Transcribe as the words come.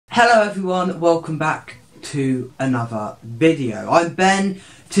Hello everyone, welcome back to another video. I'm Ben.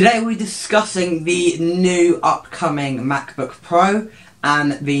 Today we're discussing the new upcoming MacBook Pro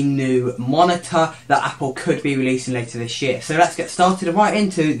and the new monitor that Apple could be releasing later this year. So let's get started right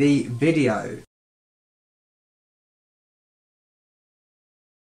into the video.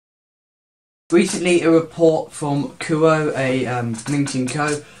 Recently a report from Kuro, LinkedIn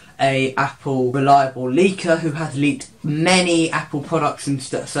Co, a Apple reliable leaker who has leaked many Apple products and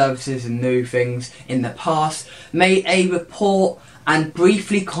services and new things in the past, made a report and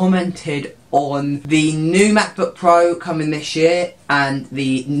briefly commented on the new MacBook Pro coming this year and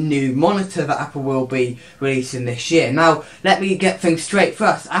the new monitor that Apple will be releasing this year. Now, let me get things straight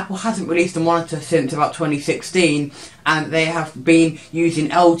first. Apple hasn't released a monitor since about 2016, and they have been using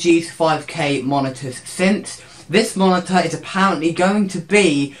LG's 5K monitors since. This monitor is apparently going to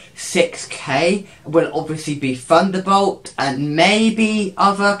be 6K, will obviously be Thunderbolt and maybe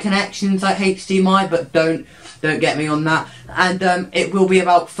other connections like HDMI, but don't get me on that. And it will be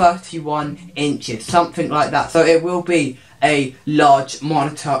about 31 inches, something like that. So it will be a large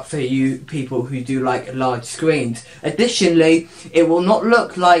monitor for you people who do like large screens. Additionally, it will not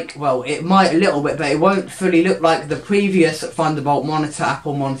look like, well, it might a little bit, but it won't fully look like the previous Thunderbolt monitor,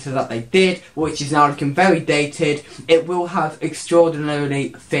 Apple monitor that they did, which is now looking very dated. It will have extraordinarily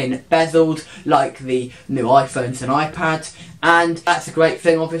thin bezels like the new iPhones and iPads, and that's a great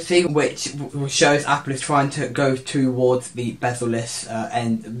thing obviously, which shows Apple is trying to go towards the bezel-less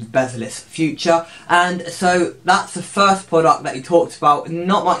future. And so that's the first product that he talked about.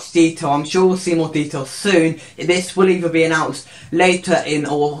 Not much detail, I'm sure we'll see more details soon. This will either be announced later in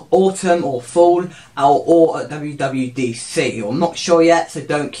autumn or fall or at WWDC. I'm not sure yet, so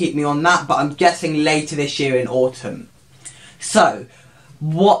don't keep me on that, but I'm guessing later this year in autumn. So,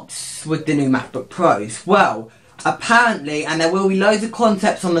 what's with the new MacBook Pros? Well, apparently, and there will be loads of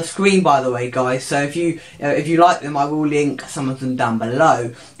concepts on the screen by the way guys, so if you like them I will link some of them down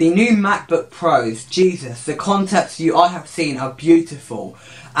below. The new MacBook Pros, Jesus, the concepts I have seen are beautiful,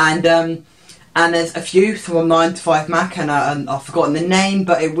 and there's a few from 9 to 5 Mac, and I've forgotten the name,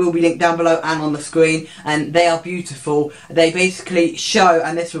 but it will be linked down below and on the screen, and they are beautiful. They basically show,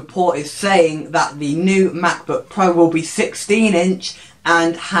 and this report is saying that the new MacBook Pro will be 16-inch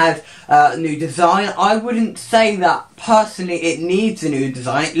and have a new design. I wouldn't say that personally it needs a new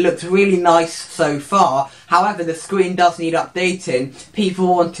design. It looks really nice so far. However, the screen does need updating. People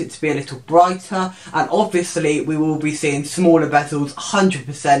want it to be a little brighter, and obviously we will be seeing smaller bezels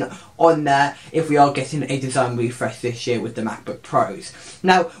 100% on there if we are getting a design refresh this year with the MacBook Pros.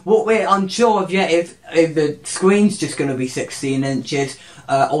 Now, what we're unsure of yet is if the screen's just going to be 16 inches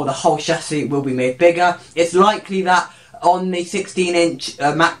or the whole chassis will be made bigger. It's likely that on the 16-inch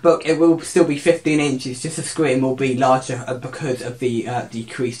MacBook, it will still be 15 inches, just the screen will be larger because of the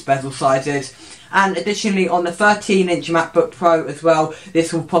decreased bezel sizes. And additionally, on the 13-inch MacBook Pro as well,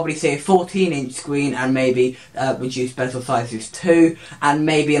 this will probably see a 14-inch screen and maybe reduced bezel sizes too, and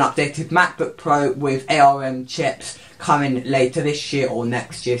maybe an updated MacBook Pro with ARM chips coming later this year or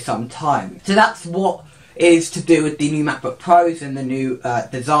next year sometime. So that's what is to do with the new MacBook Pros and the new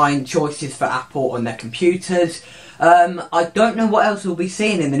design choices for Apple on their computers. I don't know what else we'll be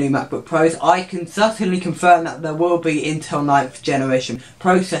seeing in the new MacBook Pros. I can certainly confirm that there will be Intel 9th generation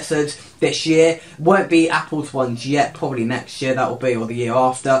processors this year. Won't be Apple's ones yet, probably next year that will be, or the year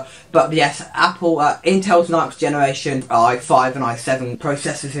after. But yes, Apple, Intel's 9th generation i5 and i7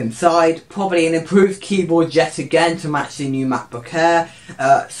 processors inside. Probably an improved keyboard yet again to match the new MacBook Air.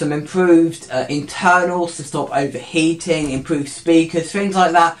 Some improved internals to stop overheating, improved speakers, things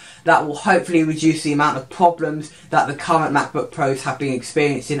like that. That will hopefully reduce the amount of problems that the current MacBook Pros have been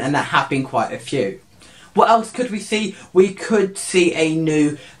experiencing, and there have been quite a few. What else could we see? We could see a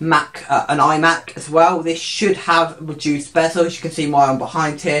new Mac, an iMac as well. This should have reduced bezels. You can see my one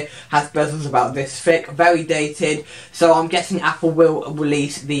behind here has bezels about this thick, very dated. So I'm guessing Apple will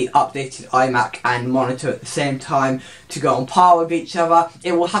release the updated iMac and monitor at the same time to go on par with each other.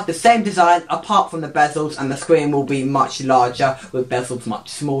 It will have the same design apart from the bezels, and the screen will be much larger with bezels much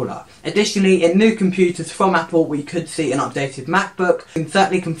smaller. Additionally, in new computers from Apple, we could see an updated MacBook. We can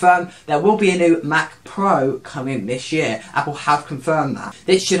certainly confirm there will be a new Mac Pro coming this year. Apple have confirmed that.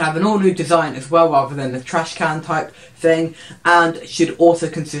 This should have an all-new design as well, rather than the trash can type thing, and should also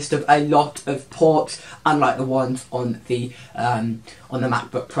consist of a lot of ports, unlike the ones on the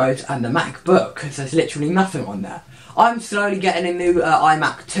MacBook Pros and the MacBook, because there's literally nothing on there. I'm slowly getting a new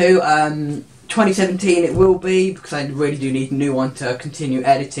iMac too. 2017 it will be, because I really do need a new one to continue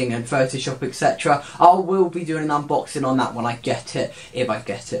editing and Photoshop, etc. I will be doing an unboxing on that when I get it, if I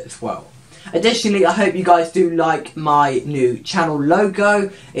get it as well. Additionally, I hope you guys do like my new channel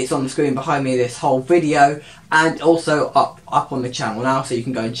logo. It's on the screen behind me this whole video, and also up on the channel now, so you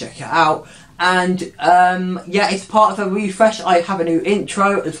can go and check it out. And yeah, it's part of a refresh. I have a new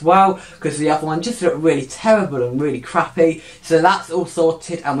intro as well, because the other one just looked really terrible and really crappy. So that's all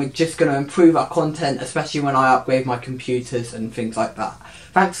sorted, and we're just going to improve our content, especially when I upgrade my computers and things like that.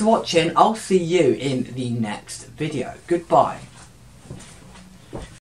 Thanks for watching. I'll see you in the next video. Goodbye.